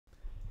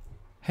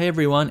Hey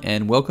everyone,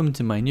 and welcome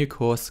to my new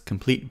course,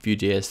 Complete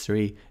Vue.js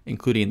 3,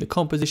 including the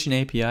Composition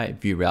API,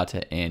 Vue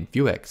Router, and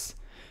Vuex.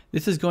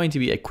 This is going to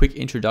be a quick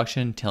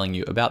introduction telling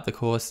you about the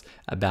course,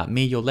 about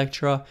me, your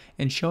lecturer,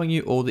 and showing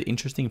you all the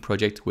interesting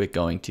projects we're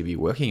going to be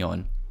working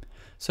on.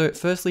 So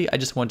firstly, I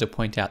just want to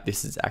point out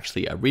this is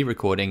actually a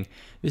re-recording.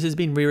 This has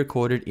been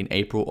re-recorded in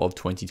April of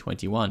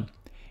 2021.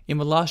 In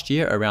the last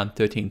year, around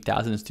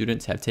 13,000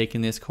 students have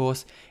taken this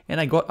course, and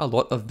I got a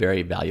lot of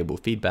very valuable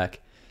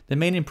feedback. The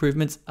main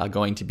improvements are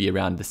going to be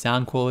around the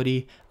sound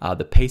quality,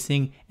 the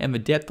pacing, and the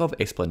depth of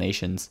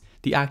explanations.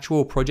 The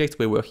actual projects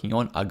we're working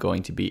on are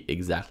going to be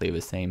exactly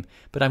the same,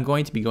 but I'm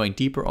going to be going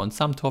deeper on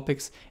some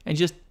topics and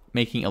just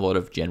making a lot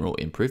of general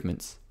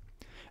improvements.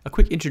 A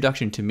quick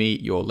introduction to me,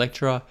 your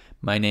lecturer.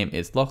 My name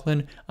is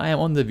Lachlan. I am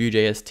on the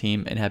Vue.js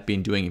team and have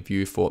been doing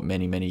Vue for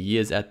many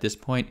years at this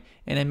point,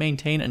 and I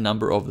maintain a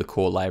number of the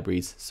core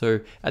libraries,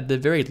 so at the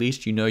very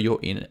least you know you're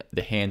in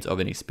the hands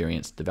of an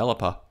experienced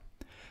developer.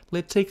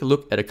 Let's take a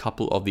look at a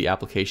couple of the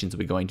applications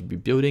we're going to be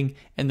building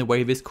and the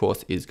way this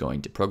course is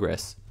going to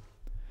progress.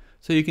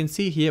 So you can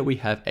see here we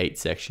have 8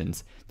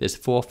 sections. There's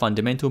 4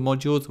 fundamental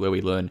modules where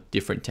we learn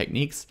different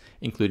techniques,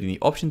 including the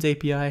Options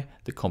API,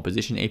 the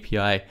Composition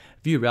API,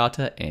 Vue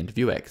Router, and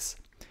Vuex.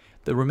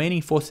 The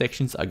remaining 4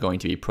 sections are going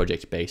to be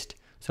project-based.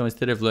 So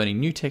instead of learning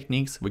new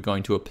techniques, we're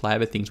going to apply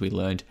the things we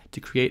learned to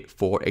create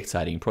 4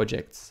 exciting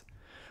projects.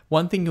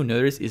 One thing you'll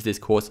notice is this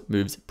course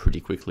moves pretty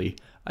quickly.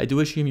 I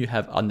do assume you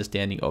have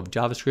understanding of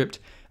JavaScript.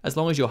 As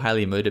long as you're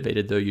highly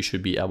motivated though, you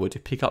should be able to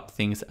pick up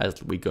things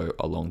as we go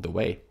along the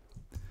way.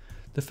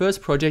 The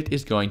first project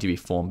is going to be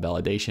form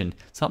validation,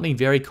 something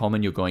very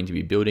common you're going to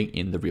be building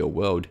in the real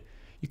world.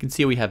 You can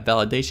see we have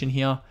validation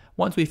here.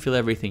 Once we fill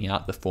everything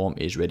out, the form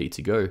is ready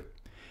to go.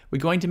 We're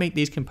going to make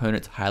these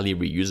components highly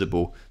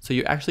reusable, so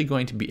you're actually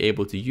going to be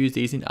able to use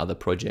these in other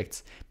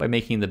projects by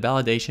making the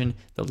validation,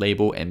 the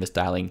label, and the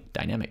styling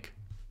dynamic.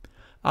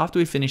 After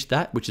we finish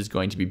that, which is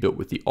going to be built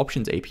with the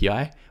Options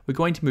API, we're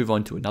going to move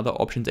on to another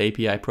Options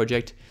API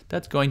project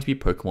that's going to be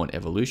Pokemon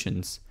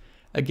Evolutions.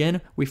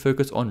 Again, we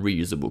focus on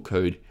reusable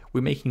code.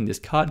 We're making this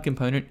card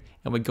component,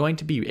 and we're going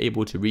to be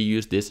able to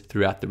reuse this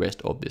throughout the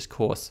rest of this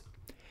course.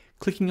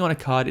 Clicking on a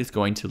card is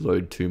going to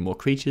load 2 more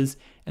creatures,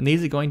 and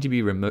these are going to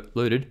be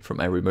loaded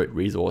from a remote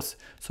resource,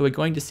 so we're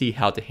going to see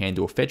how to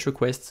handle fetch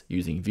requests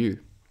using Vue.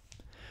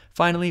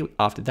 Finally,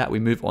 after that,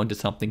 we move on to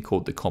something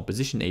called the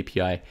Composition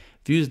API,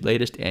 Vue's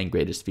latest and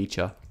greatest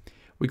feature.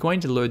 We're going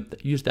to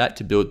use that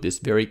to build this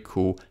very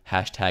cool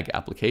hashtag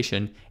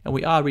application, and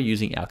we are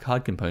reusing our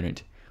card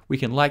component. We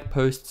can like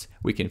posts,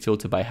 we can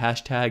filter by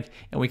hashtag,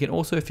 and we can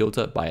also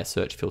filter by a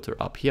search filter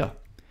up here.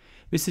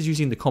 This is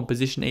using the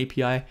Composition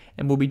API,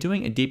 and we'll be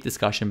doing a deep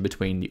discussion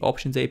between the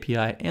Options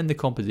API and the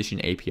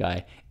Composition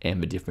API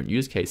and the different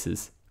use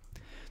cases.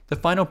 The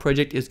final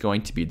project is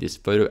going to be this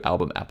photo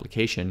album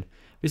application.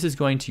 This is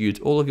going to use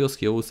all of your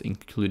skills,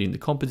 including the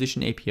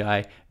Composition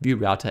API, Vue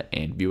Router,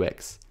 and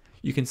Vuex.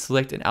 You can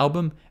select an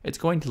album, it's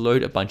going to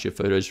load a bunch of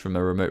photos from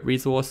a remote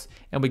resource,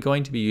 and we're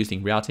going to be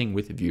using routing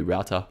with Vue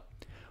Router.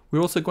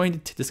 We're also going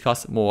to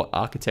discuss more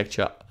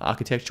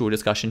architectural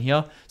discussion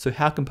here, so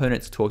how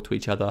components talk to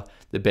each other,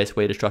 the best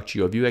way to structure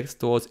your Vuex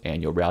stores,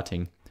 and your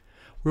routing.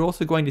 We're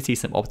also going to see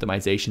some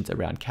optimizations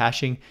around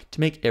caching to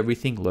make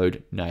everything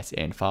load nice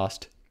and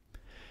fast.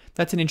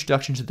 That's an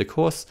introduction to the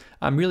course.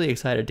 I'm really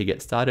excited to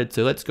get started,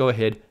 so let's go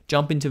ahead,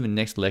 jump into the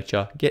next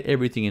lecture, get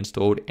everything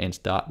installed, and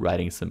start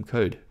writing some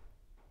code.